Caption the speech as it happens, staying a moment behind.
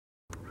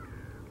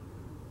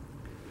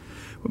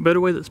What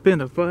better way to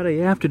spend a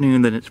Friday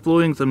afternoon than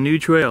exploring some new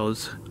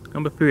trails?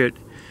 I'm up here at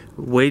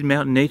Wade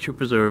Mountain Nature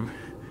Preserve,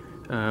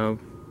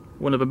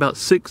 one of about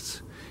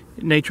 6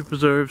 nature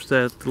preserves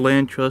that the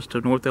Land Trust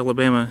of North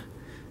Alabama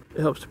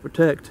helps to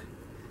protect.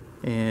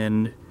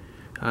 And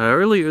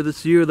earlier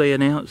this year they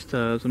announced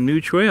some new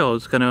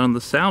trails kind of on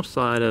the south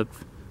side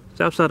of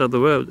the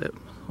road,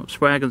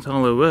 Spraggins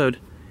Hollow Road.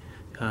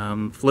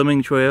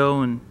 Fleming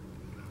Trail and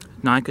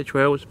NICA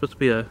Trail was supposed to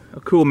be a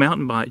cool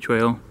mountain bike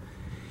trail,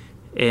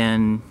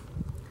 and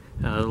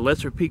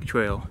Lesser Peak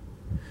Trail.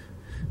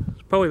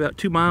 It's probably about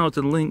 2 miles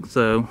in length,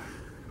 so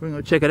we're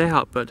going to check it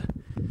out, but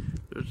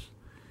there's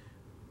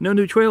no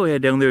new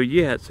trailhead down there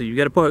yet, so you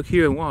got to park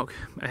here and walk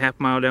a half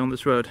mile down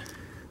this road.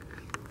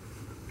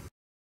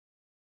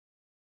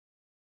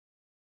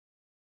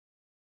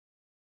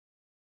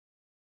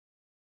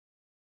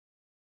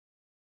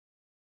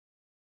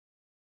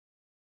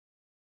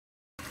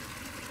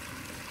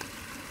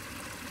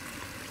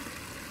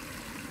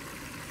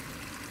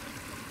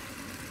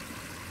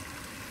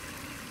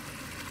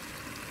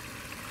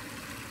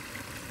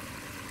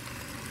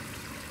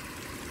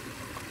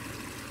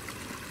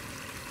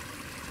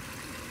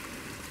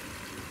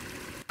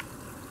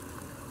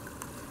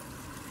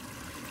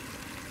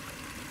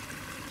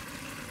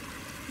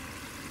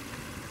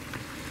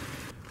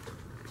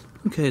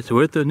 Okay, so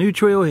we're at the new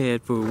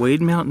trailhead for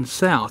Wade Mountain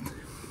South.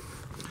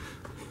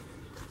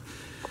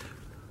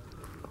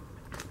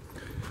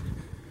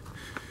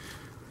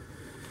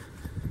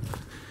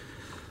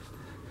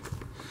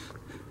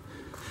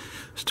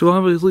 Still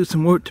obviously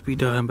some work to be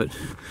done, but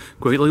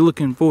greatly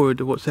looking forward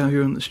to what's out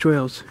here on these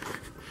trails.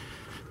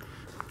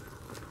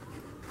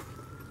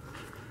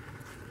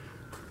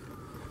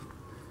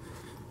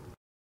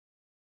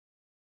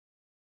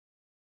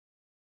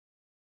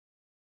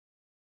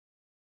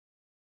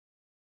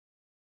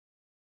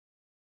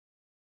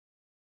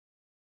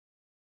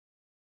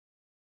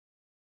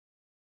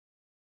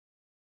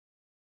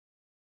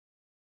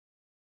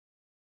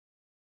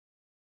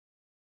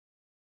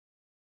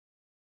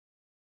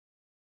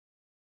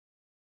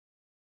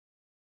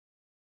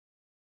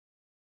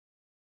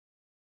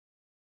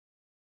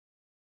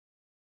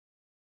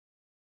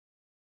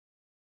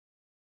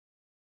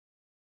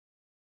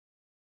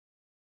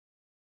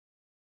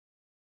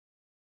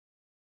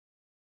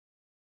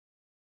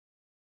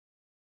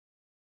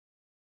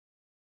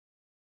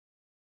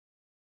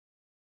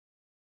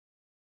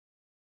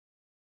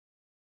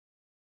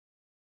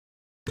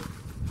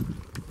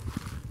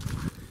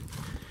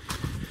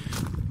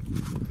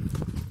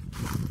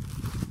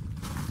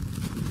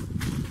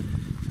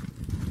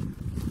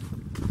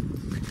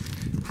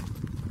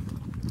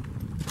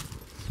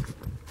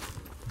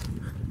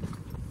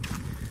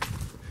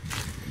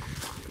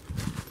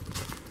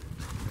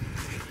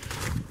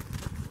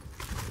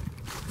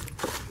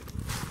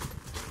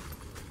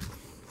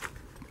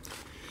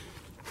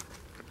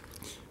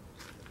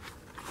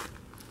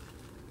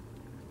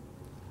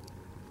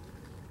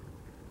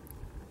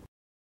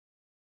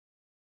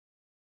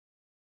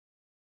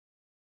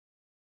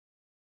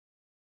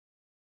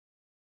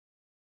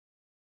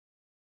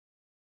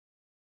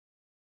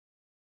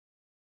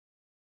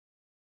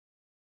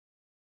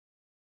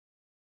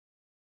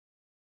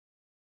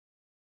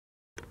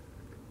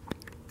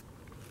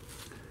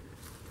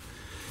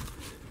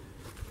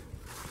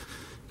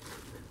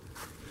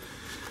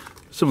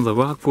 Some of the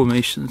rock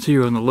formations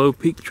here on the Low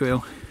Peak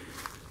Trail.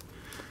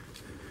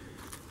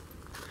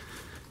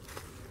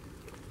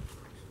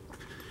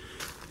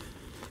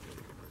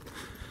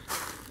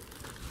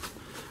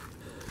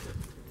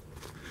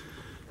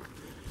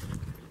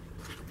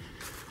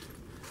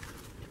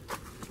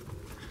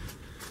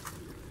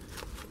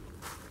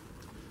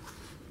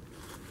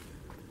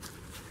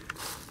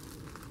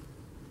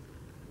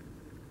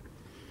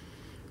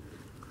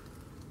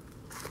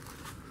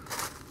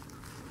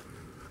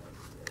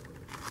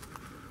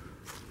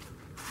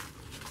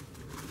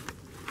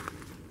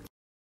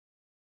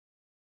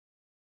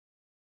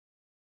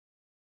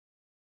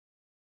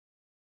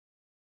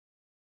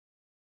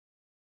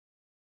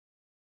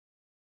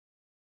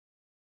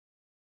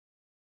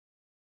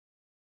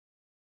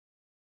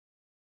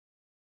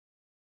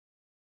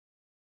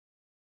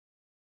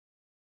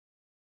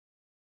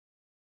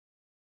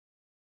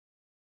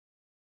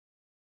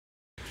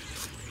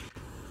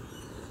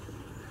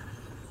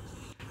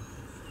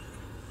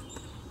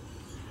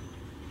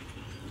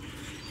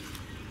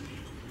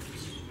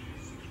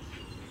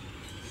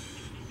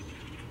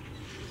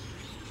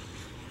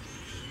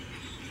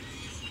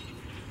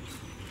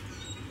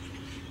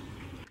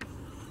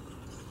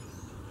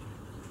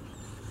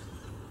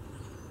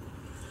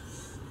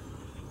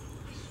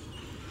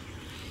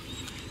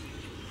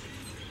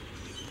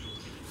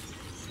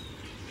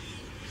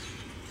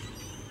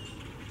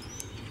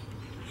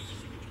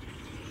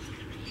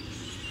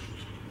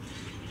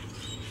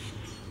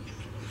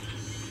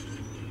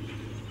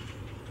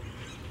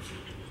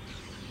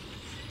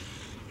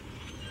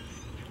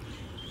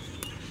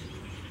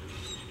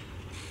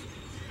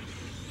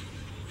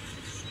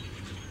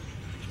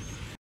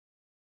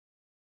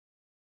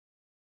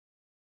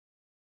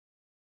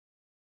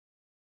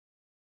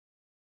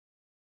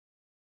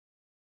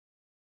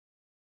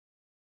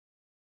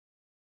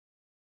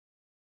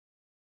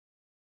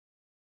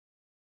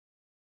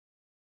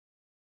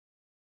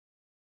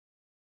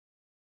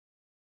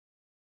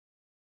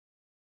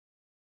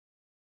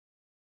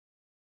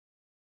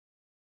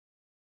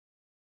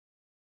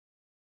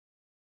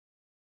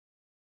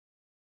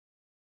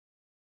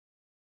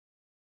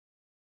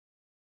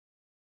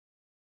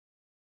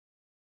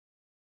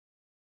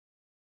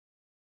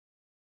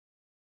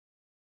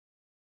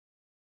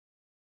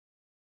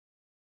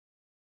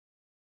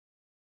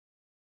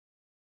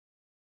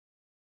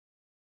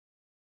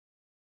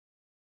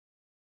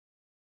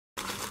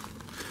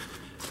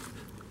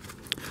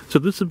 So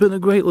this has been a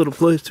great little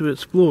place to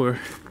explore.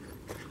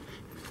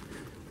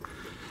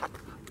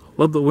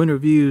 Love the winter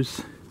views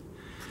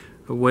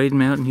of Wade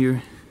Mountain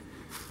here.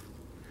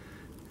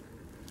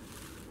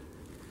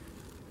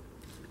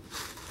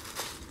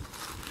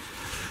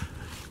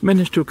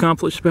 Managed to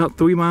accomplish about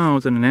 3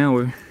 miles in an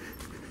hour.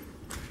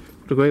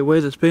 What a great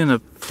way to spend a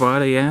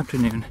Friday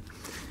afternoon.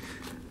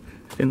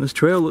 And this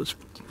trail looks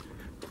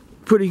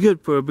pretty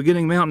good for a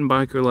beginning mountain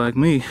biker like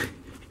me.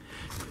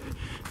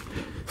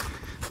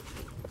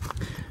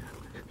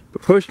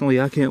 But personally,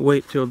 I can't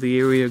wait till the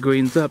area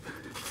greens up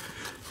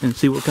and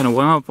see what kind of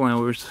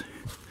wildflowers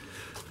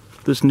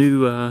this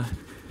new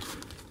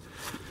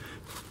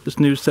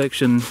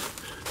section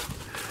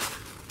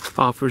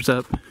offers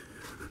up.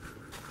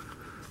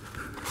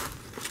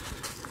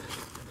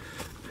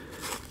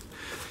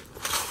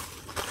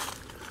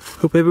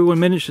 Hope everyone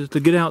manages to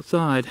get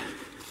outside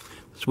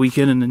this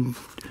weekend and then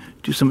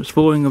do some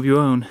exploring of your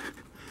own.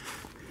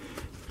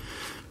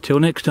 Till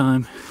next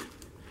time,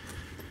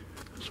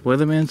 it's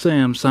Weatherman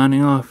Sam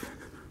signing off.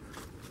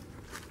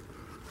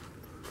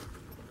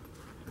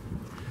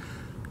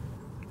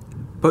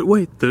 But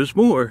wait, there's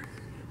more.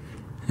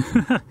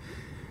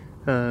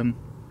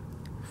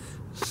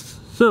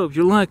 So if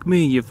you're like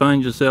me, you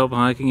find yourself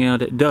hiking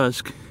out at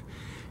dusk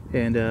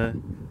and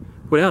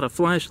without a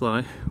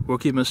flashlight,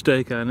 rookie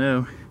mistake, I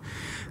know.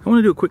 I want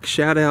to do a quick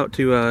shout out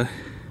to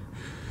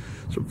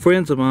some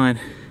friends of mine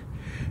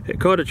at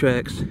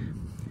CartoTracks.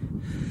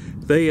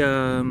 They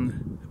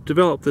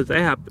developed this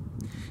app,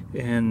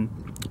 and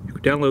you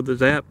can download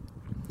this app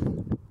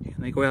and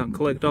they go out and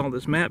collect all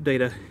this map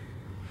data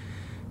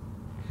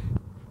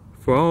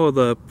for all of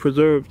the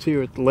preserves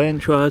here at the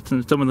Land Trust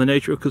and some of the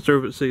nature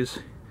conservancies.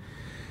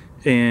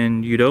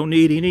 And you don't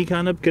need any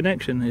kind of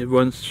connection. It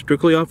runs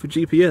strictly off of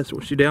GPS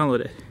once you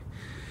download it.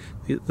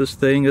 This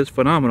thing is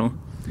phenomenal.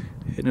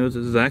 It knows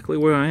exactly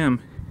where I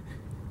am.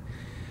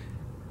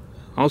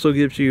 Also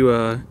gives you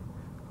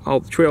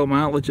all the trail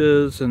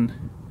mileages and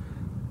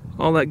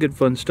all that good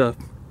fun stuff.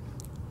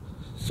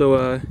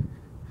 So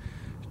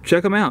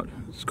check them out.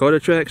 It's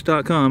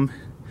CartoTracks.com.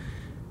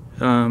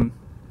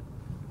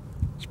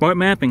 Smart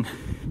mapping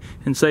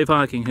and safe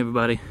hiking,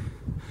 everybody.